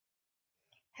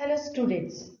Hello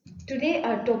students, today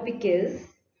our topic is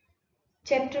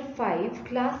Chapter 5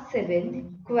 Class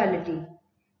 7 Quality,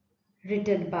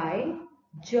 written by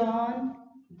John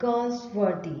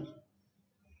Galsworthy.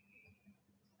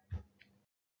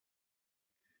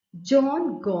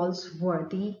 John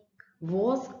Galsworthy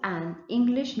was an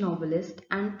English novelist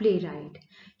and playwright.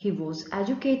 He was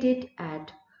educated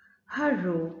at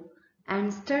Harrow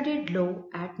and studied law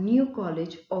at New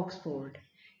College, Oxford.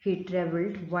 He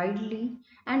travelled widely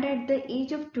and at the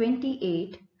age of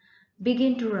 28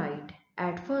 began to write,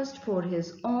 at first for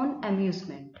his own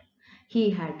amusement. He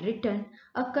had written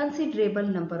a considerable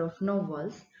number of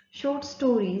novels, short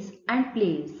stories and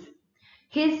plays.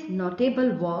 His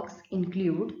notable works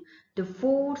include the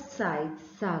Forsyte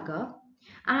Saga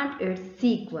and its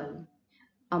sequel,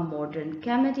 A Modern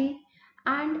Comedy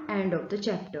and End of the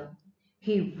Chapter.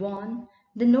 He won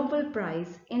the Nobel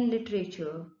Prize in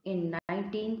Literature in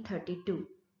 1932.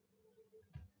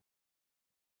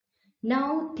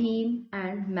 Now, theme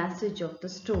and message of the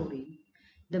story.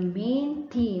 The main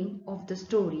theme of the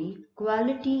story,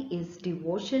 quality, is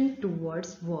devotion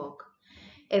towards work.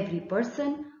 Every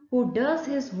person who does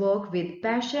his work with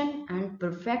passion and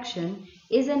perfection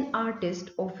is an artist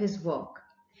of his work.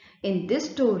 In this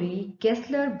story,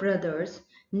 Gessler brothers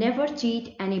never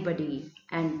cheat anybody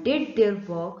and did their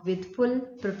work with full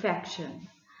perfection.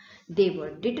 They were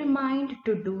determined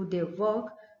to do their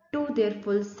work to their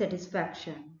full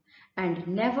satisfaction and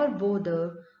never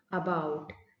bother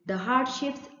about the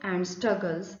hardships and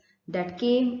struggles that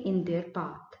came in their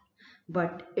path.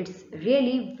 But it's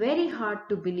really very hard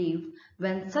to believe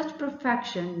when such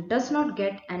perfection does not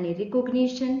get any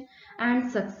recognition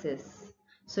and success.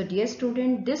 So dear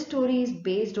student, this story is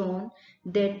based on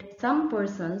that some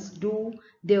persons do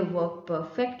their work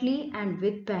perfectly and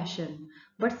with passion,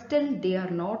 but still they are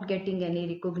not getting any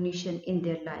recognition in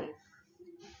their life.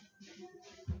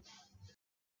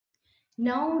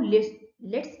 Now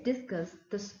let's discuss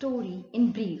the story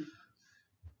in brief.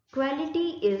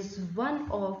 Quality is one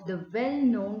of the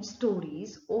well-known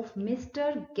stories of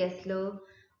Mr. Gessler,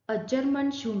 a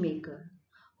German shoemaker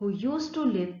who used to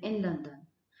live in London.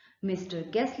 Mr.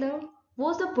 Gessler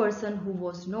was the person who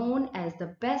was known as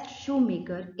the best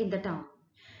shoemaker in the town,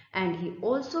 and he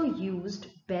also used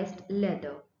best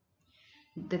leather.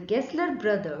 The Gessler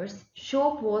brothers'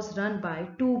 shop was run by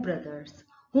two brothers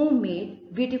who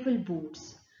made beautiful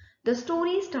boots. The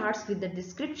story starts with the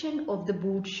description of the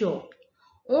boot shop.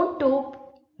 On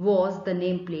top was the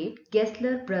nameplate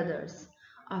Gessler Brothers.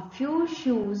 A few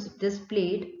shoes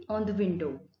displayed on the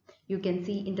window. You can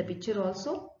see in the picture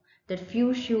also that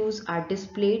few shoes are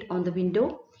displayed on the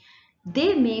window.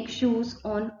 They make shoes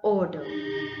on order.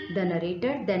 The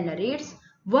narrator then narrates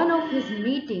one of his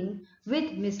meeting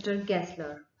with Mr.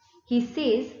 Gessler. He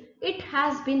says it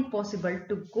has been possible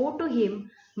to go to him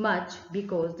much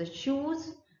because the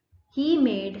shoes he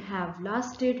made have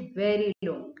lasted very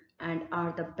long and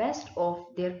are the best of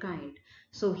their kind.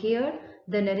 So here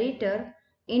the narrator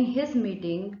in his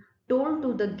meeting told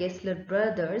to the Gessler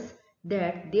brothers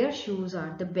that their shoes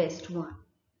are the best one.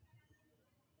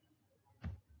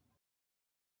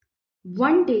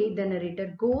 One day the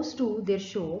narrator goes to their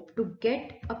shop to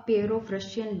get a pair of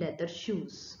Russian leather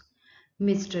shoes.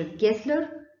 Mr. Gessler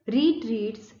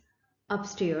retreats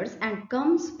upstairs and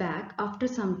comes back after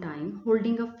some time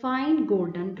holding a fine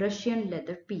golden Russian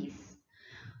leather piece.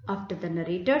 After the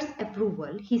narrator's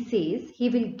approval, he says he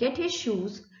will get his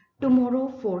shoes tomorrow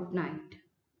fortnight.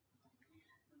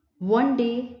 One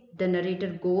day, the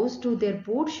narrator goes to their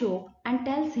boot shop and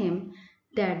tells him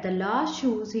that the last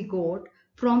shoes he got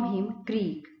from him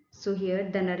creak. So here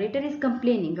the narrator is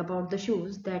complaining about the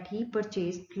shoes that he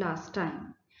purchased last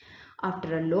time.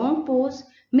 After a long pause,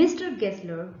 Mr.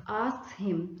 Gessler asks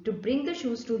him to bring the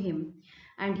shoes to him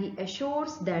and he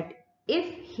assures that if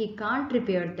he can't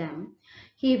repair them,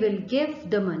 he will give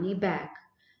the money back.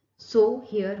 So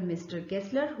here Mr.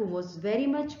 Gessler, who was very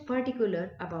much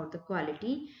particular about the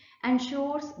quality,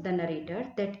 ensures the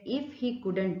narrator that if he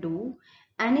couldn't do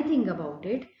anything about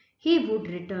it, he would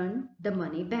return the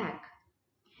money back.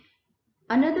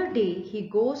 Another day he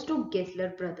goes to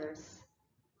Gessler Brothers.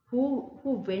 Who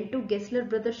went to Gessler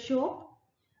Brothers shop?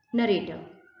 Narrator.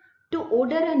 To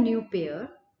order a new pair,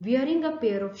 wearing a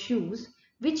pair of shoes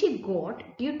which he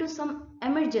got due to some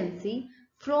emergency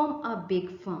from a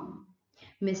big firm.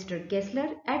 Mr.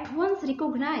 Gessler at once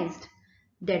recognized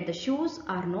that the shoes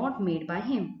are not made by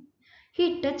him.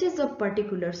 He touches a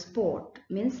particular spot,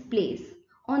 means place,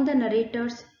 on the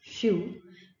narrator's shoe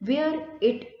where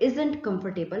it isn't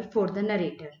comfortable for the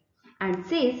narrator and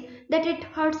says that it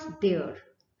hurts there.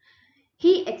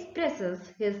 He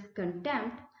expresses his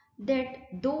contempt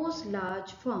that those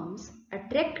large firms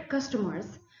attract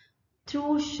customers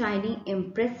through shiny,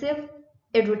 impressive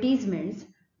advertisements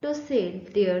to sell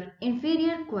their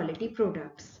inferior quality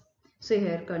products. So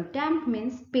here contempt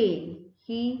means pain.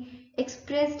 He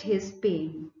expressed his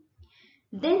pain.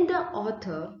 Then the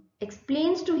author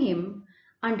explains to him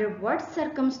under what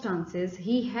circumstances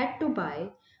he had to buy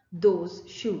those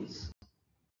shoes.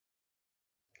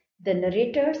 The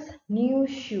narrator's new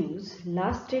shoes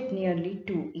lasted nearly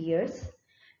 2 years.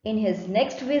 In his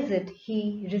next visit,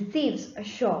 he receives a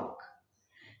shock.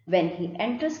 When he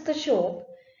enters the shop,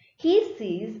 he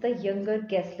sees the younger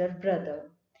Gessler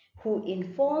brother, who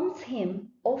informs him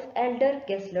of elder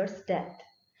Gessler's death.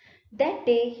 That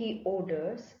day he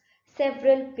orders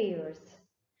several pairs.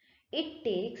 It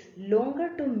takes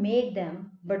longer to make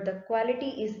them, but the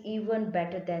quality is even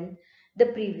better than the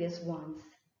previous ones.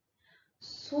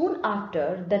 Soon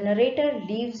after, the narrator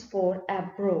leaves for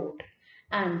abroad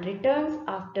and returns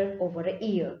after over a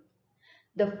year.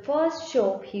 The first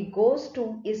shop he goes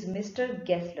to is Mr.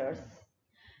 Gessler's.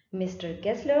 Mr.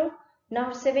 Gessler,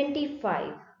 now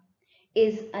 75,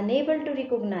 is unable to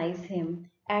recognize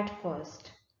him at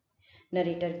first.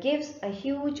 Narrator gives a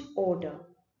huge order.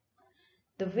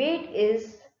 The wait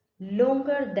is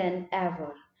longer than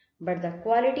ever, but the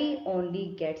quality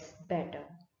only gets better.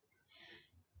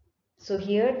 So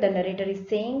here the narrator is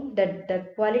saying that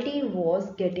the quality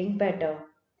was getting better,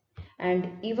 and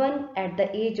even at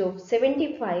the age of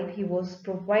 75 he was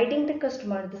providing the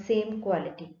customer the same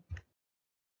quality.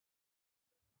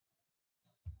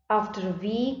 After a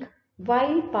week,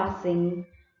 while passing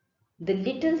the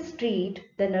little street,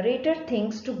 the narrator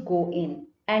thinks to go in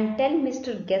and tell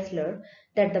Mr. Gessler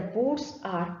that the boots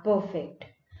are perfect.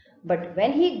 But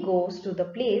when he goes to the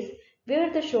place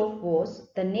where the shop was,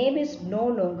 the name is no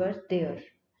longer there.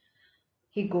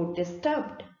 He got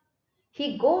disturbed.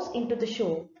 He goes into the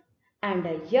shop and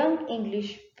a young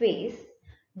English face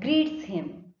greets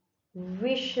him,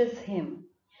 wishes him.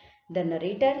 The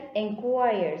narrator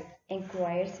inquires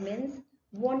means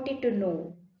wanted to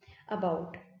know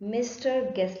about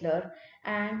Mr. Gessler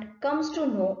and comes to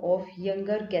know of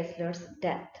younger Gessler's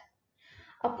death.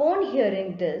 Upon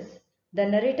hearing this, the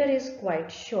narrator is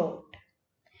quite shocked.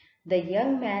 The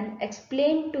young man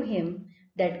explained to him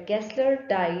that Gessler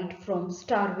died from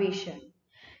starvation.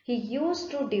 He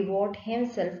used to devote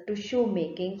himself to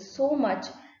shoemaking so much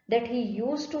that he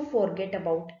used to forget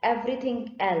about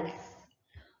everything else.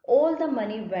 All the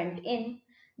money went in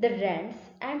the rents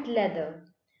and leather.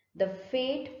 The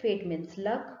fate means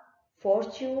luck,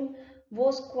 fortune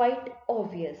was quite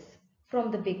obvious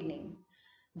from the beginning.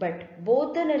 But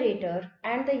both the narrator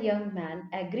and the young man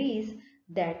agrees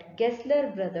that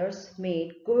Gessler brothers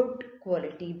made good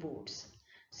quality boots.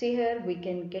 See here we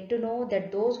can get to know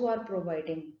that those who are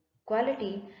providing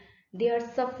quality, they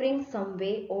are suffering some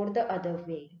way or the other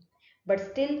way. But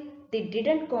still they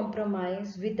didn't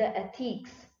compromise with the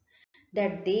ethics,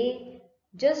 that they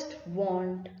just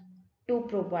want to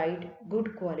provide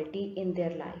good quality in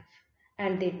their life,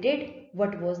 and they did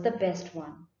what was the best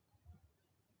one.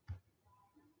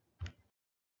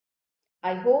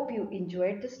 I hope you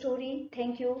enjoyed the story.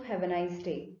 Thank you. Have a nice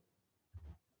day.